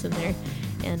balance in there,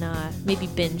 and maybe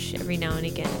binge every now and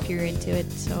again if you're into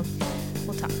it. So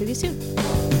we'll talk with you soon.